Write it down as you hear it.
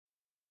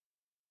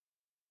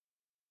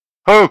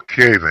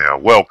Okay there,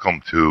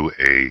 welcome to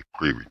a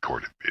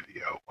pre-recorded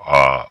video.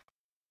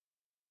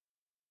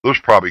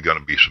 There's probably going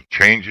to be some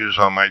changes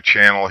on my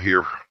channel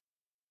here.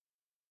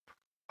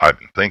 I've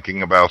been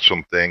thinking about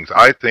some things.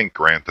 I think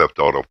Grand Theft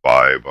Auto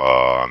 5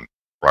 on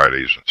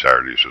Fridays and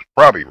Saturdays has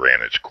probably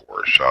ran its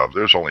course.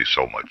 There's only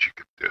so much you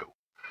can do.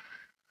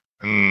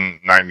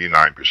 And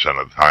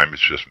 99% of the time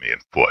it's just me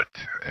and Foot.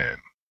 And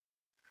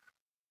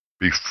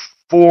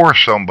before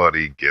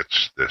somebody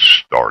gets this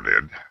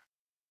started,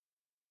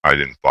 I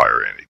didn't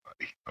fire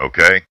anybody,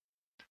 okay?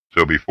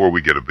 So before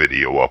we get a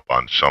video up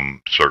on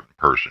some certain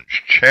person's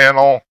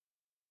channel,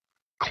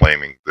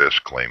 claiming this,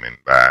 claiming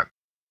that,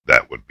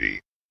 that would be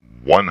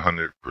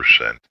 100%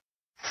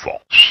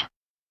 false.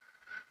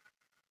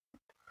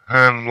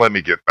 And let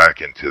me get back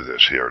into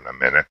this here in a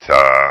minute,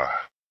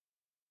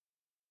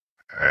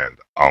 and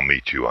I'll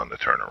meet you on the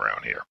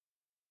turnaround here.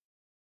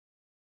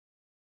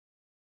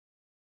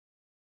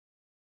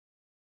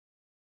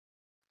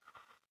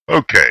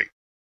 Okay,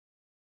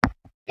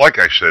 like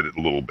I said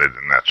a little bit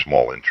in that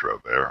small intro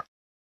there,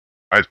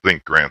 I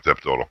think Grand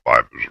Theft Auto 5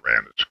 has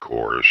ran its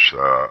course.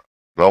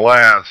 The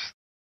last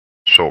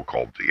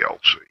so-called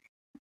DLC.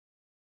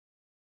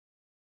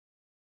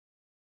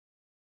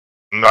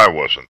 And I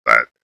wasn't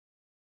that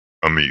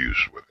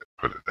amused with it,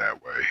 put it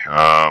that way.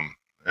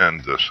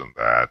 And this and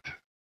that.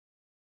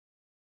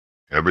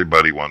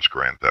 Everybody wants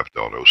Grand Theft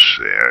Auto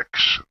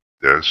 6,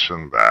 this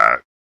and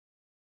that,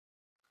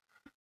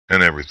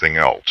 and everything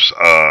else.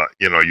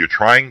 You're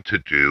trying to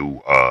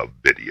do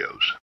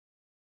videos,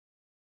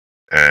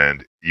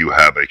 and you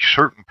have a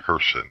certain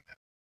person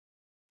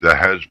that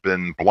has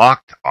been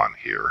blocked on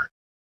here.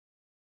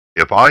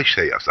 If I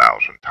say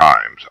 1,000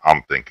 times,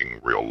 I'm thinking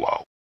real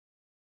low.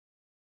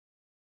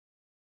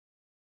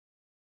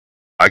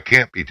 I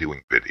can't be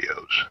doing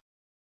videos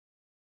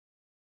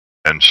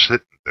and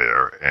sitting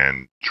there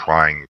and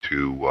trying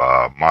to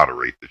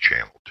moderate the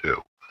channel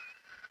too.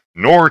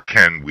 Nor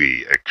can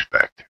we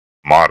expect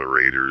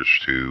moderators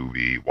to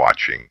be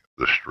watching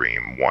the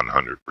stream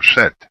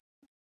 100%.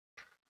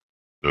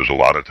 There's a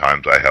lot of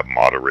times I have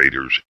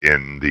moderators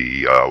in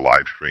the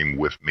live stream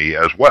with me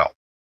as well.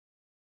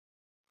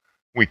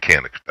 We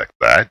can't expect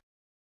that.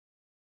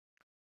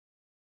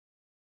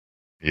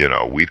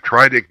 We've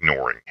tried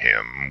ignoring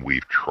him.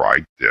 We've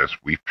tried this.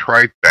 We've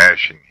tried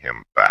bashing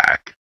him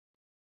back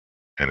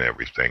and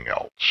everything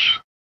else.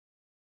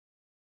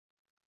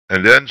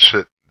 And then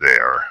sit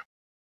there.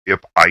 If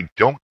I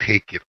don't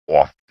take it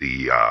off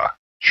the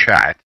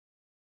chat,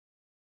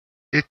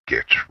 it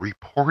gets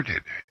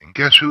reported. And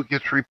guess who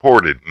gets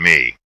reported?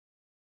 Me.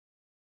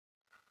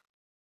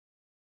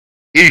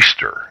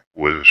 Easter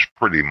was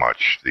pretty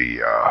much the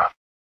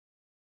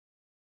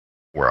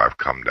where I've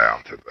come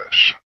down to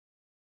this.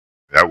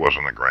 That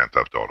wasn't a Grand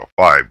Theft Auto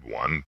 5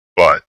 one,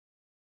 but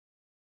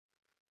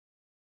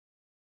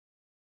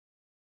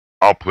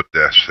I'll put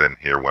this in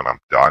here when I'm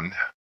done.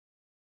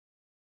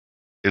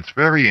 It's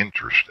very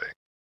interesting.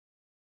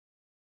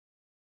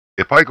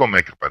 If I go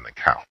make up an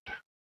account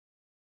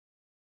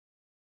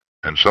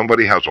and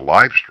somebody has a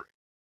live stream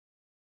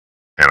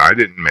and I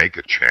didn't make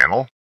a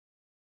channel,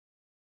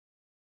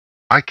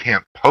 I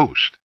can't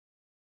post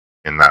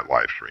in that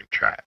live stream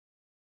chat.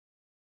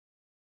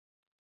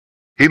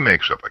 He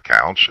makes up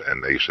accounts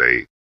and they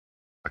say,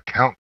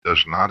 account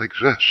does not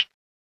exist.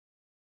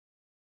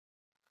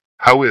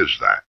 How is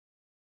that?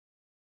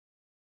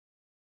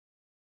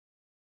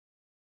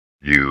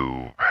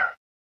 You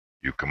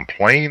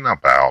complain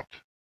about,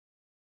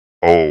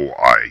 oh,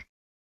 I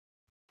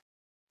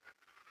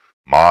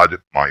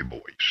mod my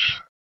voice.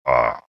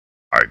 I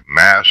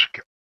mask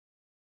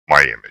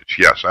my image.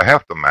 Yes, I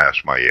have to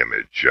mask my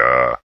image.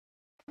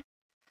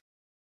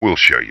 We'll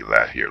show you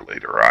that here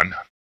later on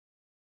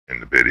in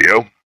the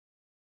video.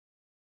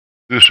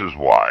 This is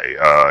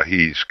why.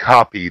 He's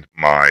copied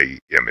my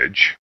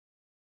image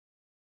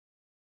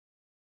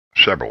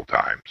several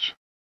times.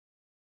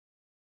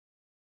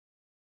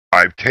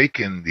 I've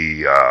taken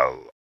the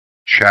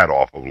chat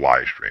off of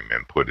Livestream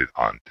and put it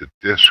onto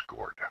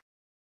Discord.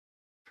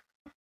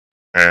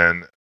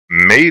 And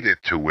made it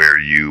to where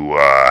you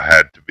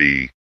had to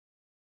be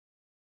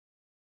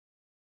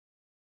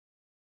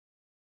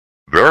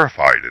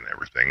verified and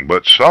everything,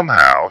 but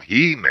somehow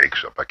he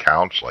makes up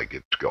accounts like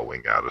it's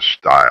going out of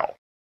style.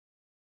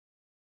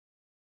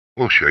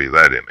 We'll show you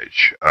that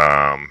image.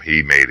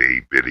 He made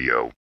a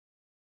video.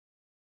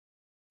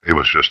 It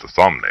was just a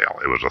thumbnail.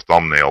 It was a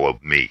thumbnail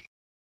of me.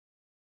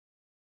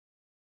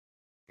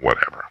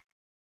 Whatever.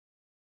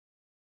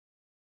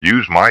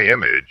 Use my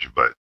image,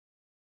 but,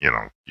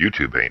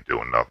 YouTube ain't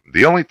doing nothing.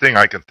 The only thing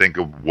I can think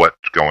of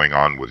what's going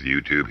on with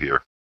YouTube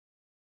here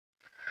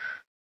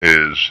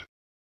is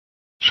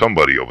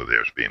somebody over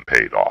there is being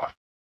paid off.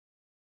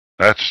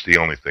 That's the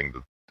only thing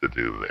to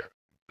do there,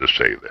 to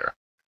say there.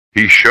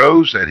 He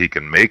shows that he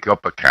can make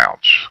up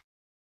accounts.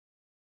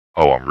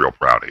 Oh, I'm real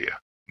proud of you.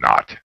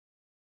 Not.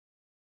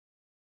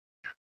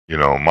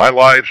 My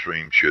live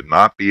stream should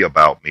not be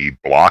about me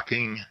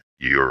blocking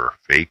your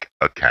fake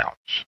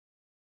accounts.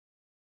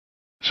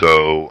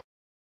 So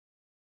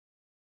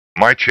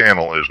my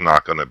channel is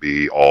not going to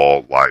be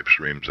all live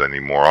streams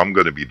anymore. I'm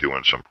going to be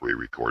doing some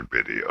pre-record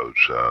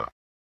videos.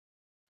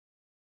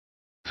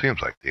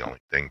 Seems like the only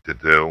thing to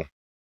do.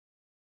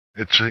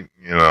 It's,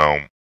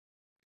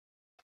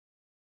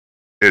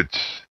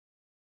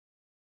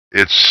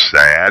 it's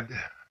sad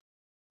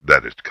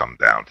that it's come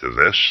down to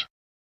this.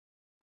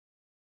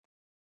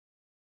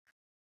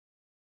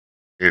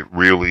 It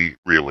really,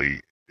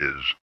 really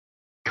is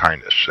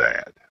kind of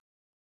sad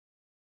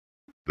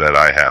that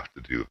I have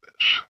to do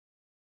this.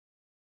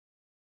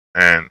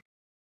 And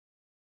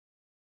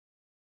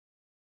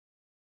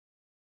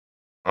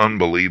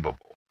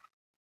unbelievable.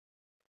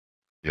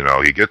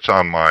 He gets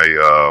on my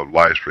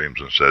live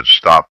streams and says,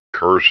 stop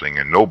cursing,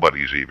 and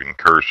nobody's even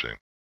cursing.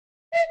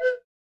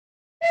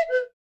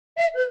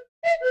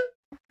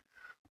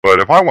 But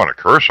if I want to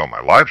curse on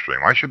my live stream,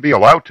 I should be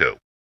allowed to.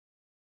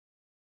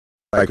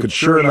 I could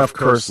sure enough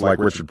curse like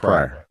Richard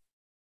Pryor.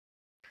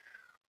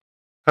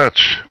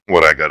 That's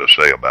what I got to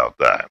say about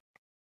that.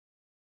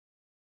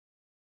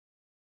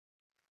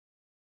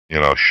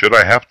 Should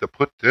I have to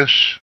put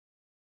this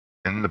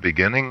in the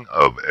beginning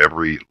of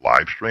every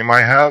live stream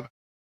I have?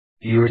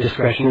 Viewer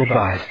discretion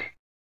advised.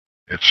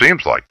 It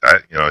seems like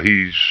that.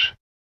 He's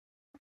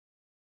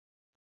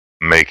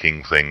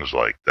making things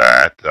like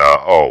that.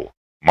 Oh,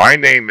 my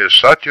name is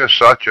such a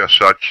such a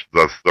such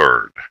the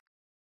third.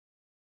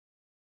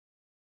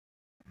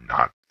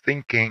 Not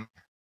thinking.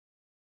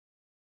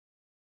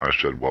 I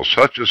said, well,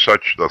 such and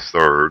such the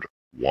third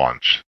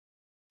wants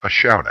a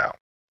shout out.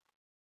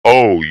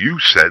 Oh, you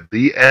said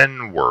the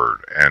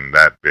N-word, and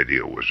that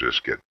video was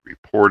just getting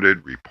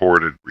reported.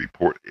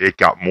 It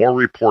got more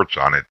reports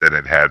on it than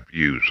it had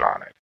views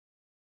on it.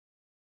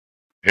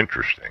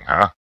 Interesting,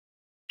 huh?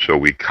 So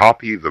we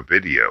copy the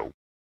video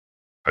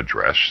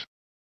address,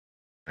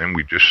 and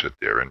we just sit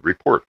there and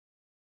report.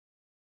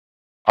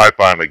 I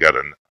finally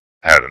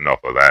had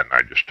enough of that, and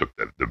I just took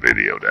the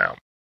video down.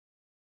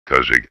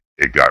 Because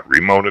it got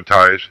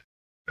remonetized,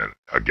 and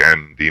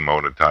again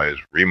demonetized,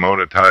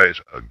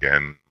 remonetized,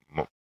 again.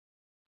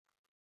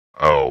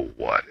 Oh,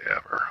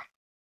 whatever.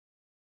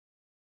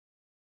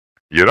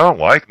 You don't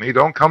like me,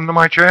 don't come to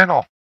my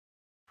channel.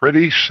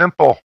 Pretty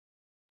simple.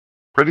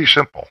 Pretty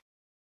simple.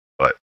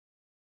 But,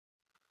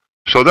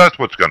 so that's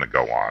what's going to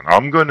go on.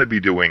 I'm going to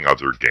be doing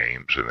other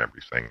games and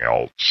everything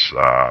else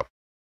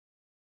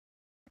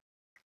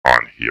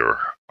on here.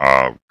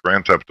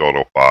 Grand Theft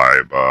Auto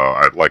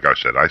 5, like I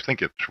said, I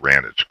think it's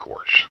ran its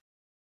course.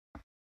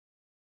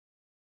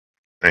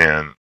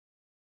 And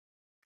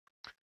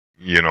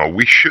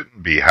we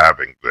shouldn't be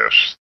having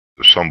this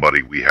to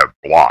somebody we have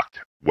blocked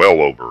well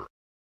over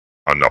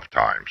enough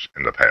times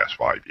in the past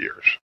 5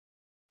 years.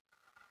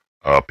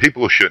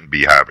 People shouldn't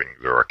be having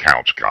their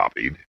accounts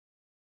copied.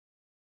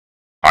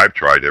 I've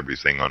tried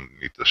everything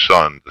underneath the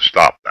sun to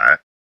stop that.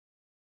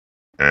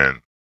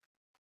 And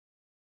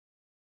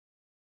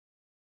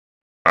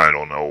I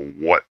don't know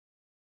what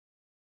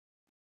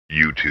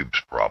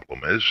YouTube's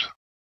problem is.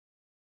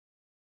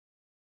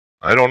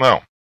 I don't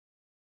know.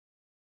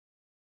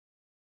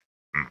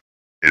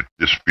 It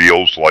just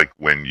feels like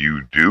when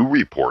you do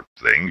report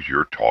things,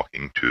 you're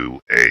talking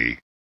to a,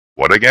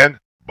 what again?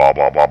 Bot.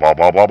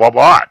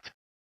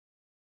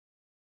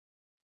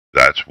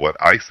 That's what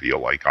I feel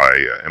like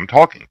I am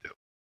talking to.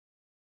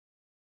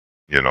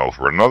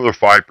 For another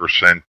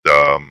 5%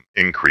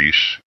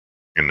 increase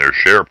in their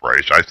share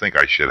price, I think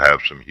I should have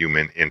some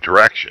human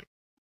interaction.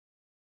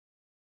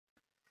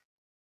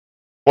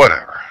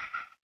 Whatever.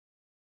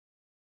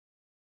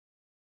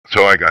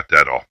 So I got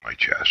that off my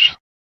chest.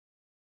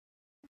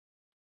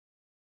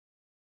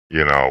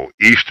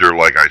 Easter,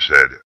 like I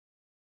said,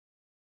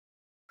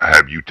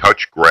 have you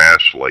touched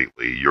grass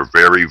lately? You're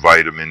very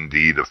vitamin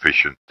D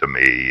deficient to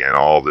me, and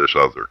all this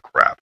other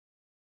crap.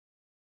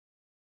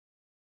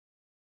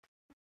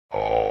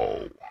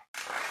 Oh.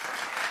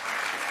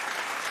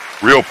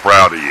 Real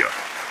proud of you.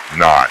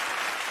 Not.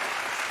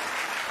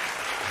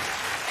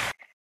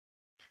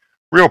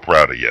 Real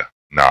proud of you.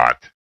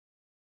 Not.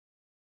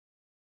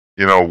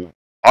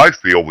 I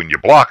feel when you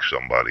block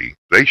somebody,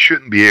 they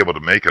shouldn't be able to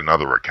make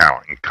another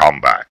account and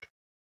come back.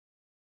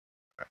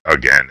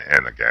 Again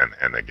and again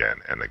and again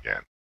and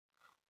again.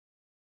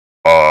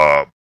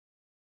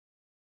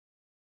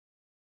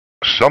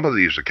 Some of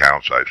these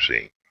accounts I've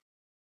seen,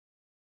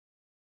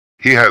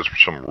 he has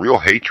some real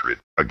hatred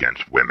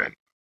against women.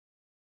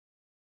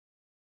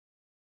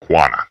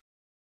 Quana.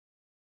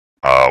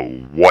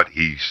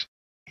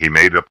 He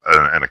made up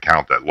an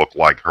account that looked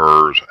like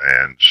hers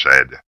and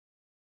said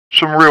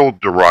some real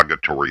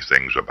derogatory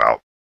things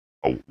about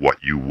what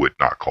you would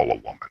not call a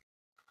woman.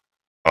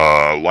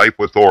 Life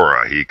with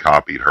Aura, he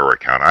copied her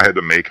account. I had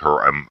to make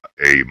her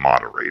a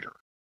moderator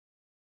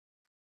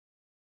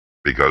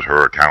because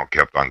her account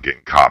kept on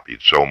getting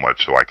copied so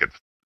much, so I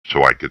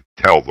could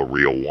tell the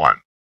real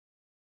one.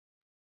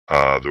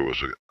 There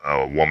was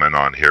a woman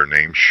on here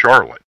named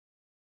Charlotte.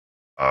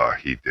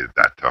 He did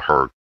that to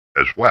her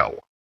as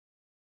well,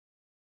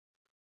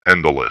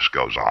 and the list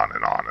goes on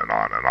and on and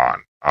on and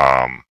on.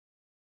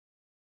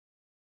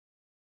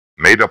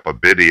 made up a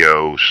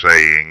video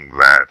saying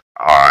that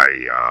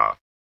I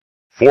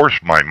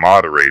forced my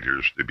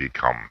moderators to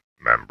become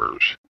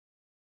members,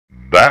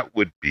 that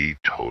would be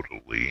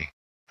totally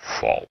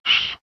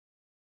false.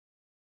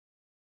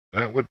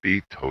 That would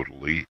be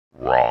totally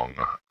wrong.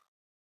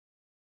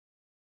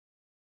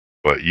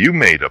 But you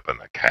made up an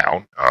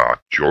account,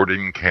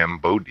 Jordan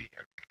Cambodian,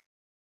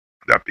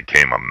 that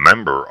became a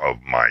member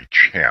of my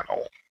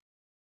channel.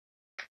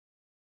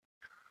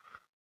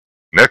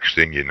 Next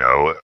thing you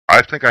know,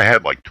 I think I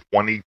had like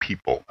 20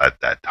 people at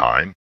that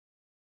time.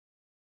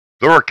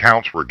 Their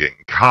accounts were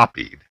getting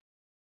copied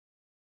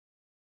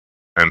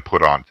and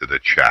put onto the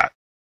chat.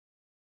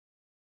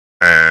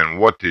 And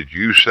what did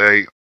you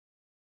say?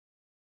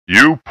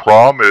 You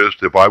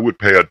promised if I would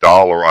pay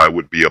 $1, I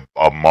would be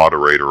a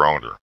moderator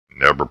owner.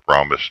 Never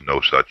promised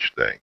no such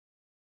thing.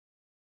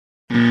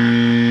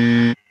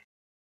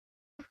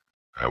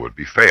 That would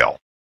be fail.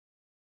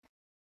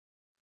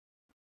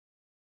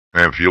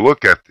 And if you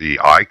look at the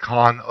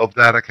icon of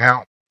that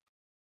account,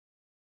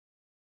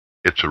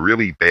 it's a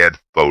really bad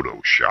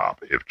Photoshop.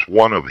 It's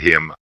one of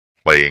him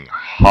playing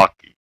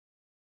hockey.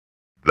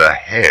 The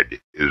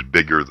head is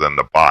bigger than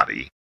the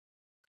body.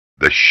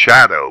 The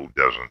shadow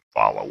doesn't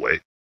follow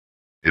it.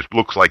 It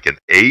looks like an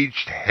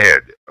aged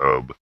head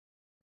of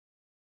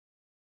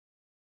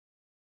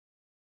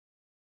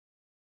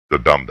the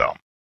dum-dum.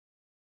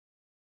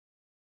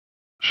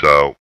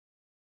 So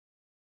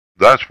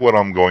that's what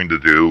I'm going to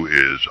do,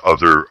 is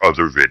other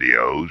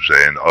videos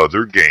and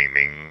other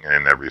gaming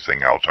and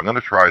everything else. I'm going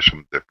to try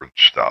some different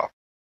stuff.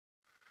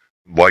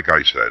 Like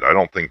I said, I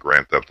don't think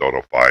Grand Theft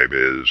Auto 5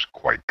 is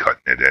quite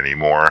cutting it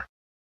anymore.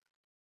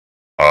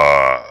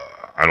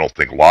 I don't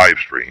think live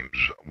streams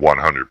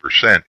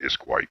 100% is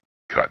quite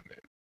cutting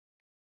it.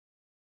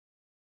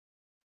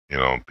 You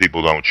know,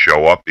 people don't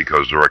show up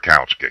because their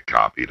accounts get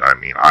copied. I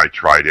mean, I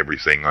tried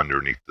everything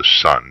underneath the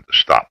sun to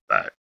stop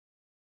that.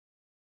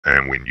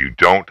 And when you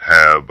don't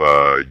have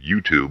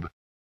YouTube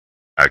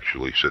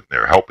actually sitting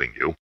there helping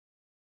you,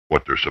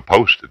 what they're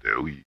supposed to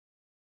do,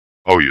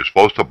 you're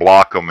supposed to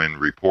block them and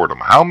report them.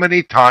 How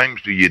many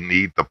times do you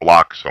need to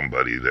block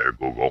somebody there,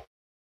 Google?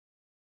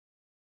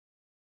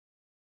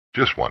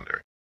 Just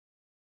wondering.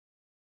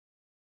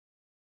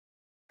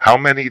 How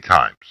many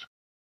times?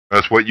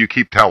 That's what you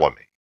keep telling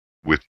me.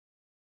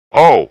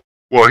 Well,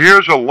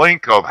 here's a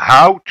link of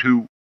how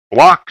to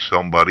block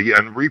somebody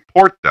and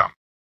report them.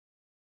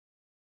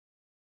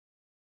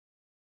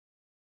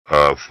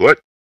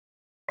 Foot,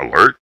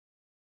 Alert,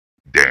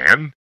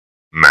 Dan,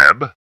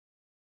 Meb,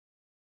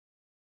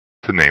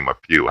 to name a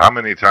few. How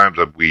many times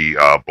have we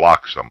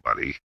blocked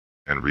somebody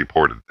and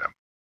reported them?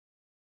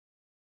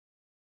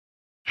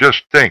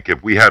 Just think,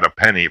 if we had a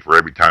penny for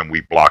every time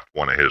we blocked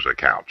one of his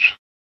accounts,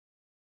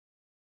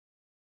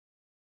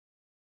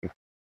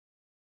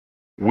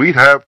 we'd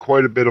have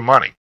quite a bit of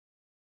money.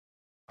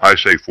 I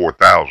say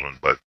 4,000,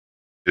 but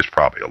it's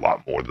probably a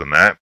lot more than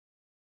that.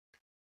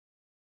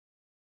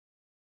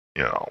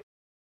 You know,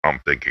 I'm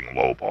thinking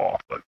lowball,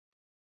 but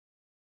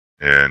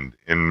and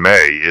in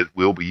May it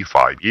will be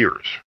 5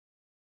 years.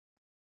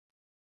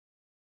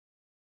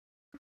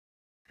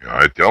 You know,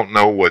 I don't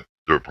know what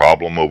their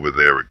problem over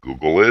there at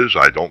Google is.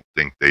 I don't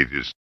think they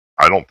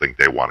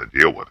want to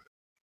deal with it.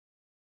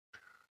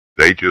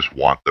 They just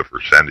want the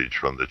percentage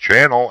from the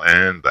channel,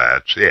 and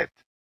that's it.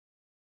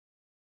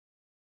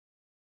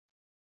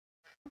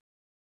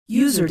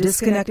 User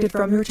disconnected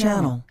from your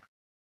channel.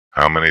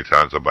 How many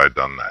times have I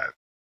done that?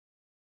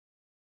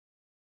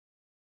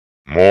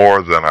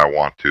 More than I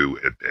want to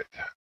admit.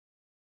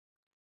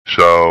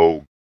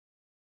 So,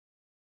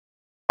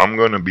 I'm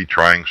going to be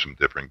trying some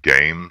different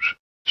games.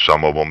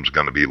 Some of them's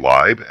going to be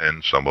live,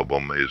 and some of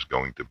them is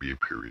going to be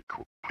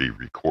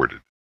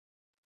pre-recorded.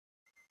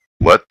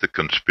 Let the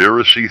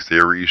conspiracy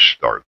theories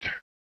start.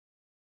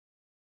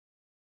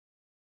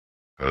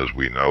 As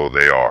we know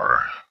they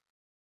are.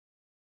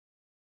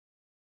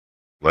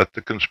 Let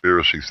the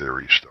conspiracy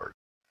theories start.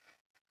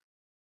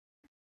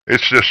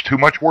 It's just too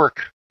much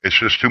work. It's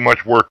just too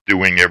much work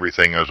doing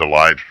everything as a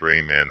live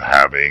stream and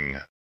having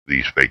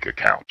these fake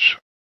accounts.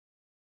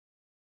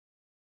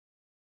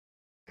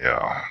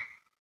 Yeah.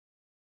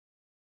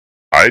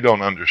 I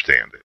don't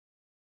understand it.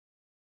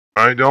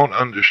 I don't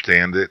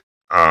understand it.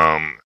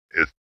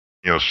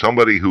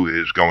 Somebody who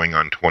is going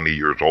on 20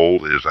 years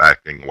old is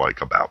acting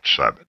like about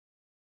 7.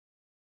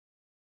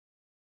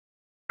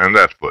 And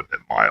that's putting it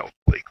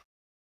mildly.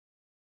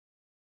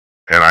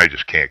 And I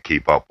just can't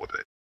keep up with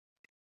it.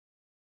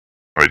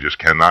 I just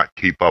cannot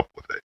keep up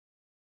with it.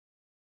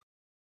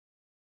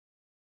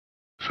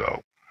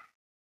 So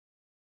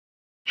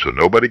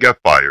nobody got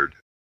fired.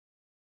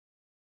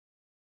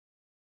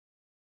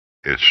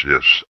 It's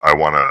just, I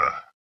want to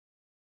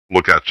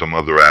look at some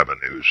other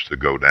avenues to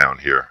go down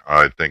here.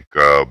 I think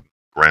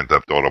Grand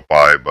Theft Auto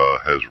 5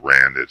 has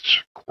ran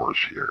its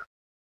course here.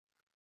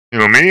 You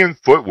know, me and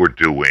Foot were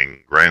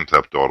doing Grand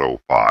Theft Auto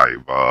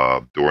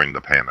 5 during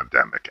the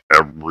pandemic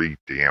every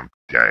damn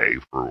day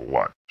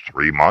for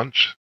 3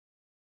 months?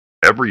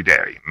 Every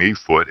day. Me,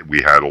 Foot,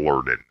 we had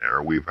Alert in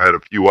there. We've had a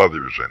few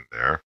others in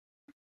there.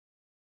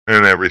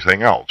 and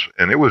everything else.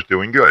 And it was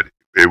doing good.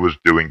 It was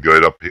doing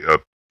good up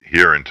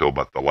here until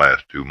about the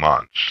last 2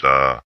 months.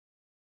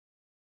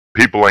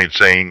 People ain't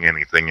saying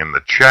anything in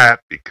the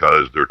chat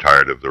because they're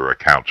tired of their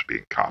accounts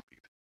being copied.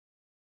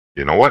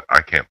 You know what?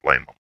 I can't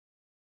blame them.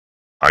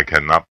 I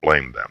cannot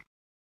blame them.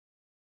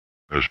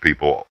 There's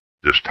people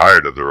just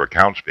tired of their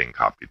accounts being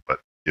copied. But,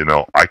 you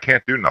know, I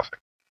can't do nothing.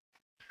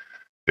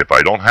 If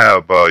I don't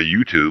have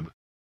YouTube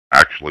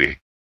actually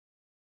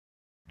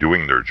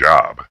doing their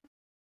job,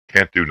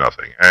 can't do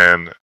nothing.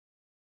 And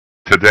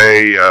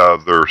today,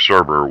 their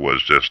server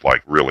was just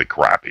like really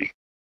crappy.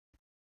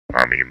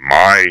 I mean,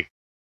 my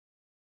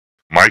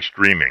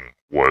streaming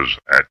was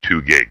at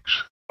 2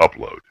 gigs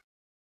upload.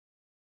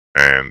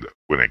 And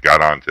when it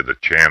got onto the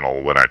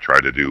channel, when I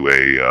tried to do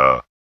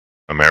a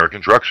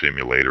American Truck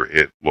Simulator,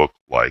 it looked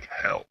like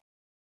hell.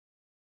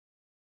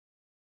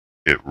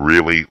 It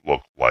really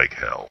looked like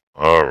hell.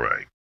 All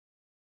right.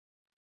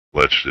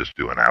 Let's just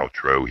do an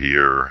outro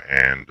here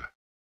and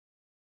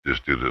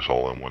just do this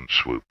all in one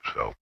swoop.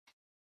 So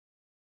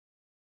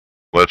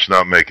let's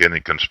not make any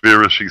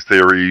conspiracy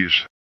theories.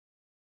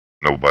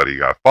 Nobody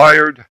got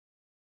fired.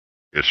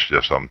 It's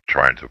just I'm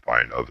trying to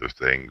find other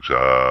things,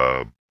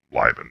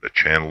 liven the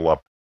channel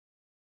up,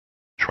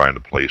 trying to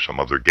play some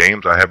other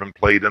games I haven't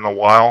played in a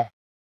while,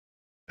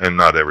 and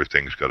not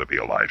everything's going to be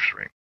a live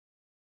stream.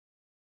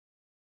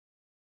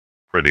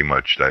 Pretty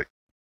much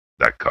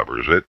that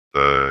covers it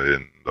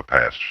in the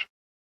past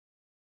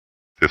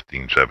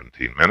 15,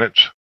 17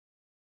 minutes.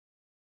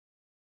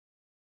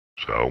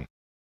 So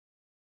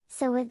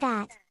with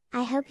that,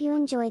 I hope you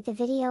enjoyed the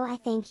video. I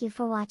thank you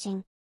for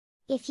watching.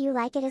 If you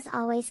like it, as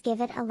always,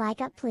 give it a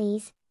like up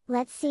please.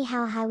 Let's see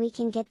how high we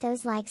can get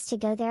those likes to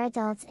go there,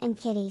 adults and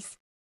kiddies.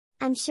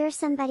 I'm sure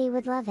somebody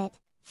would love it.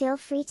 Feel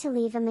free to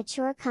leave a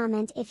mature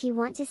comment if you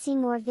want to see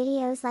more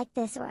videos like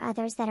this or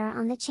others that are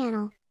on the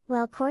channel.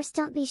 Well, of course,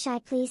 don't be shy,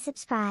 please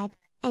subscribe,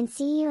 and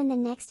see you in the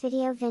next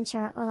video,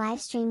 venture or live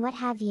stream, what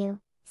have you.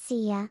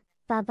 See ya,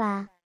 bye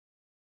bye.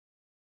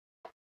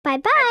 Bye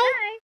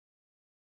bye!